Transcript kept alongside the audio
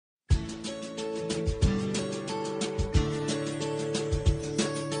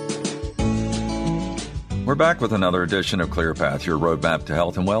We're back with another edition of ClearPath, your roadmap to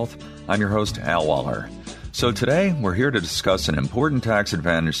health and wealth. I'm your host, Al Waller. So today, we're here to discuss an important tax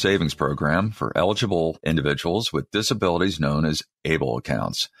advantage savings program for eligible individuals with disabilities known as ABLE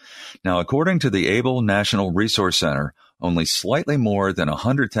accounts. Now, according to the ABLE National Resource Center, only slightly more than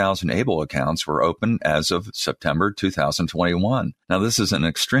 100,000 ABLE accounts were open as of September 2021. Now, this is an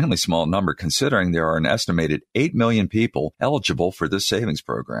extremely small number considering there are an estimated 8 million people eligible for this savings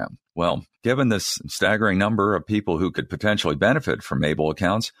program. Well, given this staggering number of people who could potentially benefit from ABLE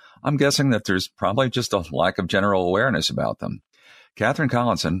accounts, I'm guessing that there's probably just a lack of general awareness about them. Catherine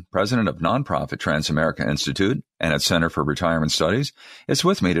Collinson, president of nonprofit Transamerica Institute and its Center for Retirement Studies, is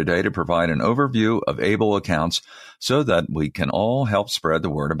with me today to provide an overview of ABLE accounts so that we can all help spread the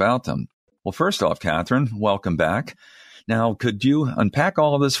word about them. Well, first off, Catherine, welcome back. Now, could you unpack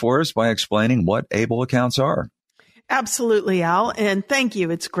all of this for us by explaining what ABLE accounts are? Absolutely, Al, and thank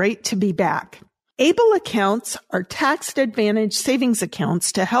you. It's great to be back. ABLE accounts are tax-advantaged savings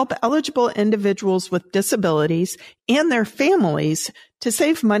accounts to help eligible individuals with disabilities and their families to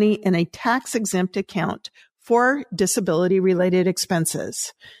save money in a tax-exempt account for disability-related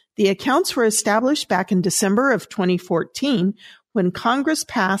expenses. The accounts were established back in December of 2014 when Congress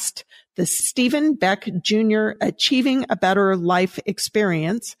passed the Stephen Beck Jr. Achieving a Better Life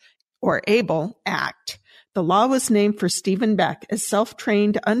Experience, or ABLE, Act. The law was named for Stephen Beck, a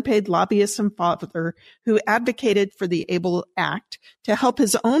self-trained, unpaid lobbyist and father who advocated for the ABLE Act to help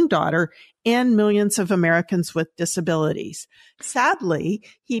his own daughter and millions of Americans with disabilities. Sadly,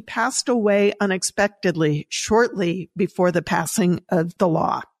 he passed away unexpectedly shortly before the passing of the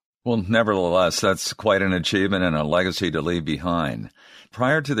law. Well, nevertheless, that's quite an achievement and a legacy to leave behind.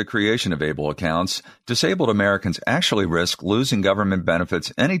 Prior to the creation of ABLE accounts, disabled Americans actually risked losing government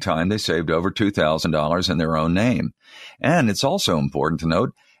benefits anytime they saved over $2,000 in their own name. And it's also important to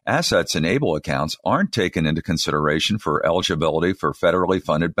note, assets in ABLE accounts aren't taken into consideration for eligibility for federally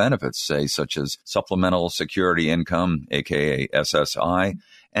funded benefits, say, such as Supplemental Security Income, aka SSI,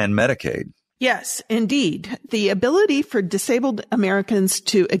 and Medicaid. Yes, indeed. The ability for disabled Americans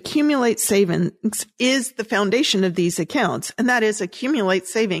to accumulate savings is the foundation of these accounts, and that is accumulate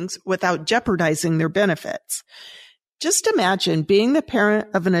savings without jeopardizing their benefits. Just imagine being the parent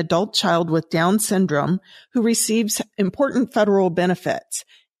of an adult child with Down syndrome who receives important federal benefits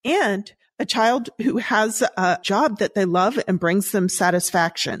and a child who has a job that they love and brings them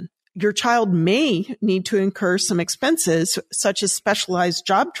satisfaction. Your child may need to incur some expenses such as specialized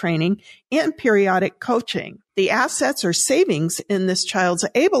job training and periodic coaching. The assets or savings in this child's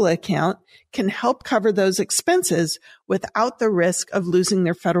ABLE account can help cover those expenses without the risk of losing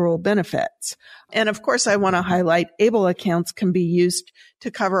their federal benefits. And of course, I want to highlight ABLE accounts can be used to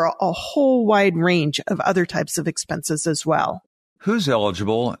cover a whole wide range of other types of expenses as well. Who's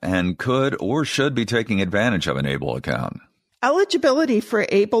eligible and could or should be taking advantage of an ABLE account? Eligibility for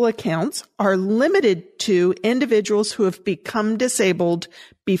ABLE accounts are limited to individuals who have become disabled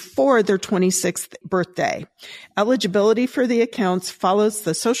before their 26th birthday. Eligibility for the accounts follows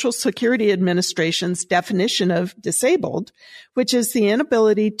the Social Security Administration's definition of disabled, which is the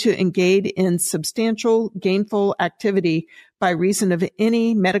inability to engage in substantial gainful activity by reason of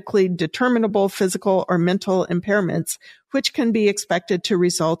any medically determinable physical or mental impairments, which can be expected to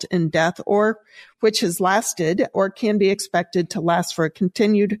result in death or which has lasted or can be expected to last for a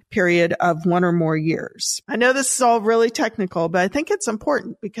continued period of 1 or more years. I know this is all really technical, but I think it's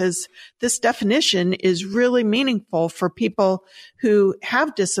important because this definition is really meaningful for people who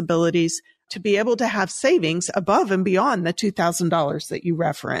have disabilities to be able to have savings above and beyond the $2,000 that you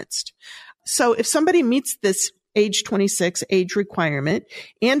referenced. So if somebody meets this age 26 age requirement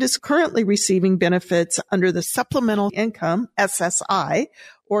and is currently receiving benefits under the Supplemental Income, SSI,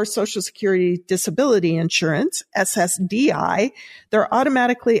 or Social Security Disability Insurance, SSDI, they're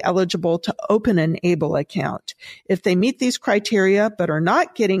automatically eligible to open an ABLE account. If they meet these criteria but are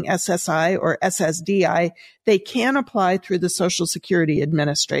not getting SSI or SSDI, they can apply through the Social Security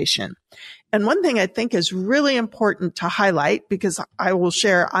Administration. And one thing I think is really important to highlight, because I will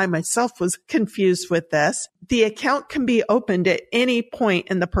share I myself was confused with this, the account can be opened at any point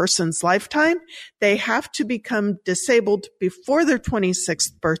in the person's lifetime. They have to become disabled before their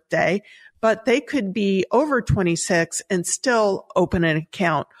 26th birthday, but they could be over 26 and still open an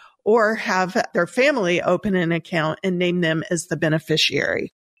account or have their family open an account and name them as the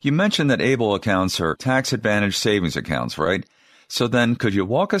beneficiary. You mentioned that ABLE accounts are tax-advantaged savings accounts, right? So then could you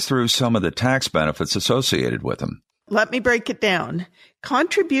walk us through some of the tax benefits associated with them? Let me break it down.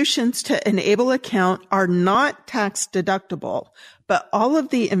 Contributions to an ABLE account are not tax deductible, but all of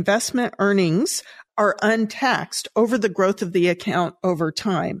the investment earnings are untaxed over the growth of the account over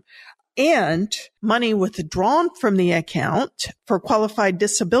time. and money withdrawn from the account for qualified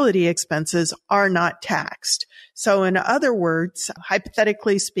disability expenses are not taxed. So in other words,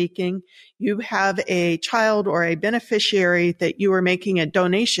 hypothetically speaking, you have a child or a beneficiary that you are making a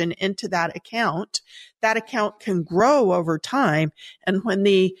donation into that account. That account can grow over time. And when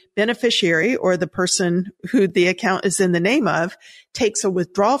the beneficiary or the person who the account is in the name of takes a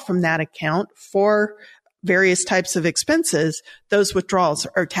withdrawal from that account for various types of expenses, those withdrawals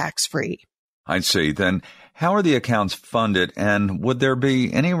are tax-free. I see. Then how are the accounts funded, and would there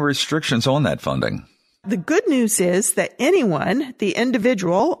be any restrictions on that funding? The good news is that anyone, the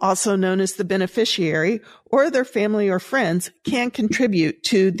individual, also known as the beneficiary, or their family or friends, can contribute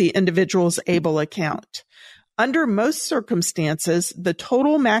to the individual's ABLE account. Under most circumstances, the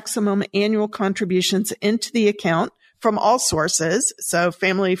total maximum annual contributions into the account from all sources, so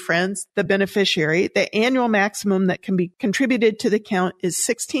family, friends, the beneficiary, the annual maximum that can be contributed to the account is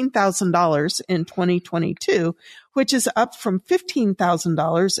 $16,000 in 2022, which is up from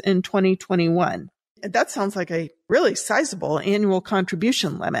 $15,000 in 2021. That sounds like a really sizable annual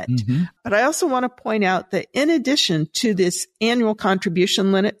contribution limit. Mm-hmm. But I also want to point out that in addition to this annual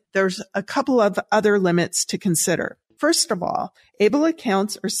contribution limit, there's a couple of other limits to consider. First of all, ABLE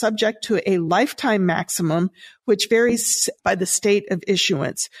accounts are subject to a lifetime maximum, which varies by the state of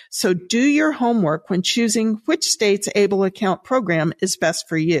issuance. So do your homework when choosing which state's ABLE account program is best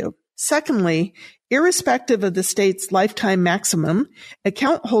for you. Secondly, irrespective of the state's lifetime maximum,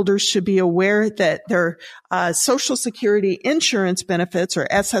 account holders should be aware that their Social Security insurance benefits or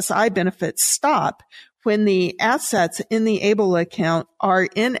SSI benefits stop when the assets in the ABLE account are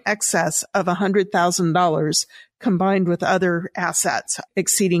in excess of $100,000 combined with other assets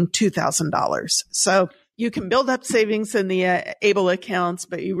exceeding $2,000. So you can build up savings in the ABLE accounts,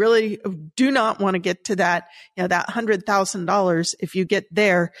 but you really do not want to get to that, that $100,000. If you get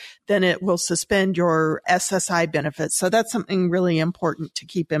there, then it will suspend your SSI benefits. So that's something really important to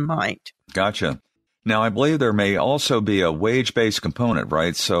keep in mind. Gotcha. Now, I believe there may also be a wage-based component,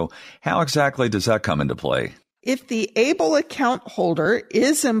 right? So how exactly does that come into play? If the ABLE account holder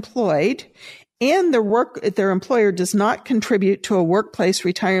is employed and their employer does not contribute to a workplace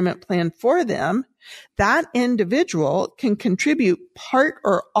retirement plan for them, that individual can contribute part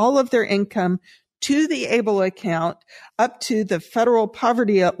or all of their income to the ABLE account up to the federal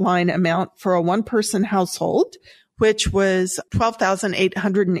poverty line amount for a one-person household, which was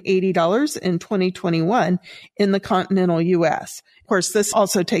 $12,880 in 2021 in the continental U.S. Of course, this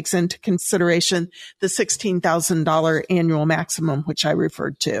also takes into consideration the $16,000 annual maximum, which I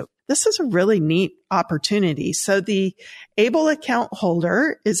referred to. This is a really neat opportunity. So the ABLE account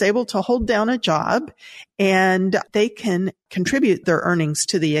holder is able to hold down a job and they can contribute their earnings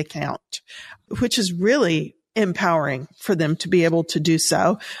to the account, which is really empowering for them to be able to do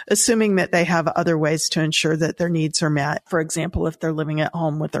so, assuming that they have other ways to ensure that their needs are met. For example, if they're living at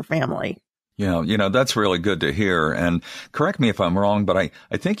home with their family. Yeah, that's really good to hear. And correct me if I'm wrong, but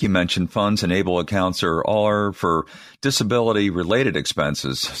I think you mentioned funds and ABLE accounts are for disability-related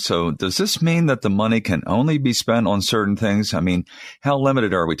expenses. So does this mean that the money can only be spent on certain things? I mean, how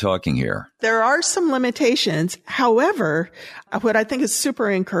limited are we talking here? There are some limitations. However, what I think is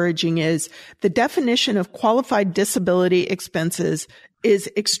super encouraging is the definition of qualified disability expenses is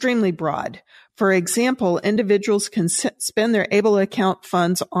extremely broad. For example, individuals can spend their ABLE account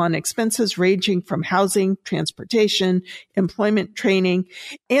funds on expenses ranging from housing, transportation, employment training,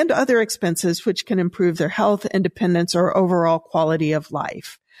 and other expenses which can improve their health, independence, or overall quality of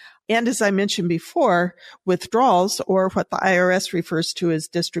life. And as I mentioned before, withdrawals, or what the IRS refers to as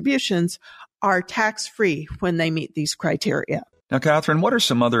distributions, are tax-free when they meet these criteria. Now, Catherine, what are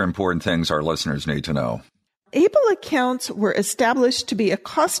some other important things our listeners need to know? ABLE accounts were established to be a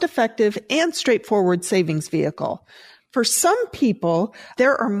cost-effective and straightforward savings vehicle. For some people,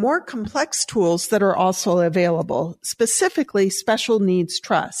 there are more complex tools that are also available, specifically special needs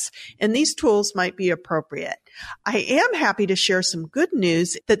trusts, and these tools might be appropriate. I am happy to share some good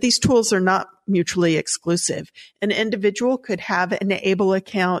news that these tools are not mutually exclusive. An individual could have an ABLE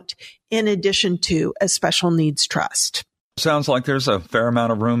account in addition to a special needs trust. Sounds like there's a fair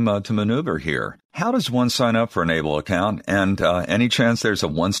amount of room to maneuver here. How does one sign up for an ABLE account? And any chance there's a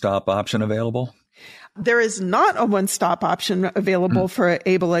one-stop option available? There is not a one-stop option available for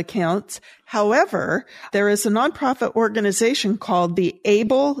ABLE accounts. However, there is a nonprofit organization called the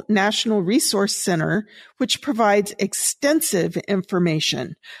ABLE National Resource Center, which provides extensive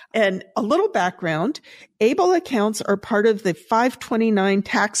information. And a little background, ABLE accounts are part of the 529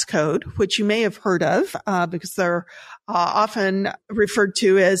 tax code, which you may have heard of because they're often referred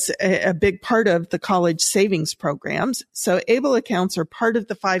to as a big part of the college savings programs. So ABLE accounts are part of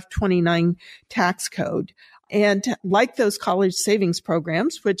the 529 tax code. And like those college savings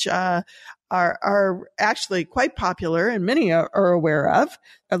programs, which are actually quite popular and many are aware of,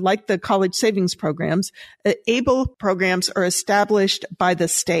 like the college savings programs, ABLE programs are established by the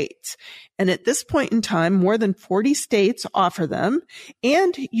states. And at this point in time, more than 40 states offer them,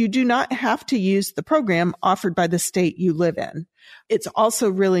 and you do not have to use the program offered by the state you live in. It's also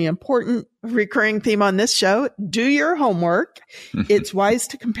really important, recurring theme on this show, do your homework. It's wise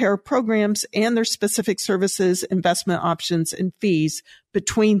to compare programs and their specific services, investment options, and fees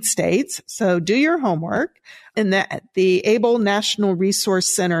between states. So do your homework. And that the ABLE National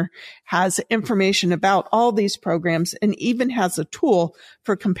Resource Center has information about all these programs and even has a tool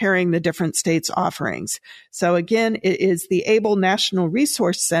for comparing the different states' offerings. So again, it is the ABLE National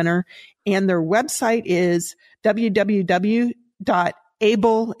Resource Center, and their website is www.ablenrc.org.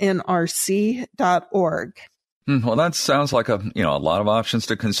 Well, that sounds like a lot of options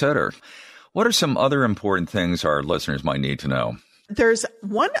to consider. What are some other important things our listeners might need to know? There's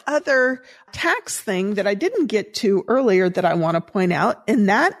one other tax thing that I didn't get to earlier that I want to point out, and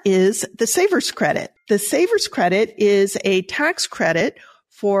that is the Savers Credit. The Savers Credit is a tax credit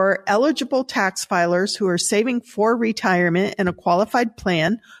for eligible tax filers who are saving for retirement in a qualified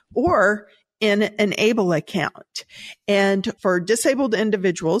plan or in an ABLE account. And for disabled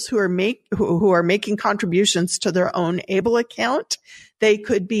individuals who are making contributions to their own ABLE account, they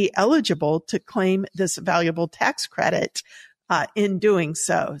could be eligible to claim this valuable tax credit in doing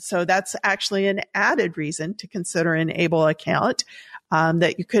so. So that's actually an added reason to consider an ABLE account,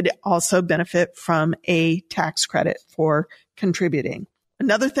 that you could also benefit from a tax credit for contributing.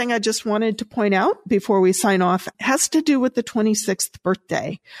 Another thing I just wanted to point out before we sign off has to do with the 26th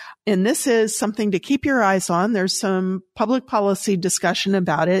birthday. And this is something to keep your eyes on. There's some public policy discussion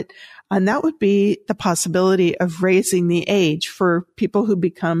about it. And that would be the possibility of raising the age for people who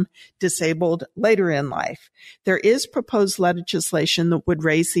become disabled later in life. There is proposed legislation that would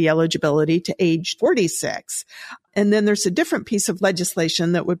raise the eligibility to age 46. And then there's a different piece of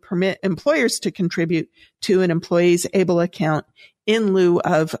legislation that would permit employers to contribute to an employee's ABLE account in lieu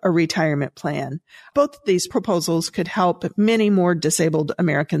of a retirement plan. Both of these proposals could help many more disabled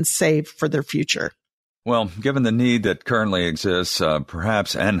Americans save for their future. Well, given the need that currently exists,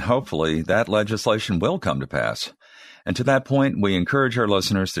 perhaps and hopefully that legislation will come to pass. And to that point, we encourage our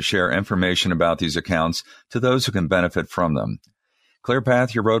listeners to share information about these accounts to those who can benefit from them.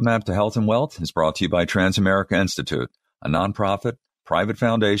 ClearPath, your roadmap to health and wealth, is brought to you by Transamerica Institute, a nonprofit, private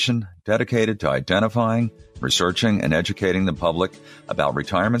foundation dedicated to identifying, researching, and educating the public about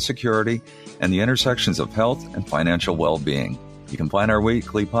retirement security and the intersections of health and financial well-being. You can find our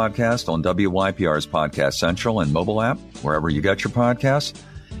weekly podcast on WYPR's Podcast Central and mobile app, wherever you get your podcasts,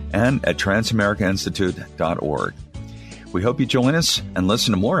 and at transamericainstitute.org. We hope you join us and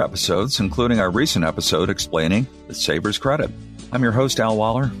listen to more episodes, including our recent episode explaining the Savers Credit. I'm your host, Al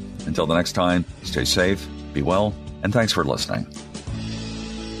Waller. Until the next time, stay safe, be well, and thanks for listening.